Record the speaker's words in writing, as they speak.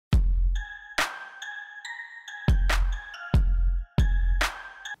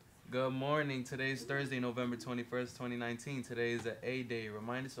Good morning. Today is Thursday, November 21st, 2019. Today is the A Day.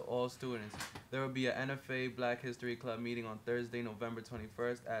 Reminder to all students, there will be an NFA Black History Club meeting on Thursday, November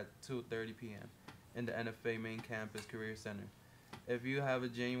 21st at 2:30 p.m. in the NFA Main Campus Career Center. If you have a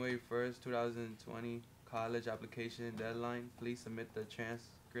January 1st, 2020 college application deadline, please submit the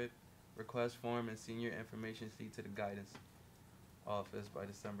transcript, request form, and senior information sheet to the guidance office by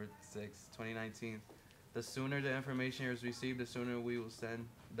December 6, 2019. The sooner the information is received, the sooner we will send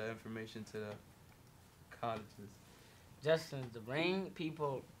the information to the colleges. Justin, the Brain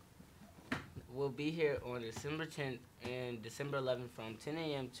people will be here on December 10th and December 11th from 10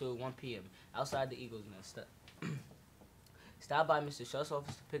 a.m. to 1 p.m. outside the Eagles Nest. Stop by Mr. Shutt's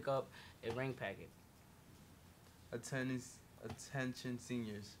office to pick up a ring packet. Attention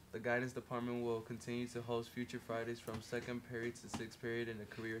seniors. The guidance department will continue to host future Fridays from 2nd period to 6th period in the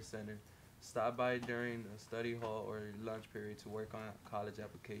Career Center. Stop by during the study hall or lunch period to work on college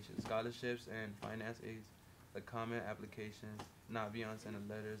applications, scholarships, and finance aids. The comment applications, not beyond and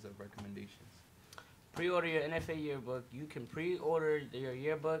the letters of recommendations. Pre-order your NFA yearbook. You can pre-order your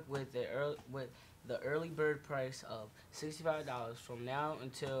yearbook with the early bird price of $65 from now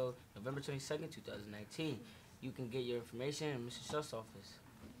until November 22nd, 2019. You can get your information in Mr. Shutt's office.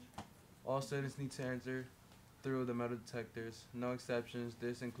 All students need to enter through the metal detectors. No exceptions.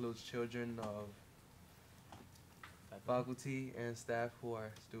 This includes children of faculty and staff who are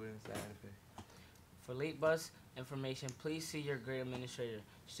students at NFA. For late bus information, please see your grade administrator.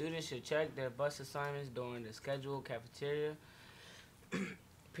 Students should check their bus assignments during the scheduled cafeteria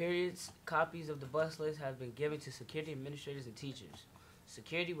periods. Copies of the bus list have been given to security administrators and teachers.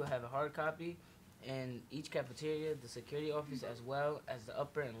 Security will have a hard copy in each cafeteria, the security office, as well as the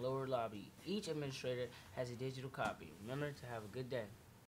upper and lower lobby. Each administrator has a digital copy. Remember to have a good day.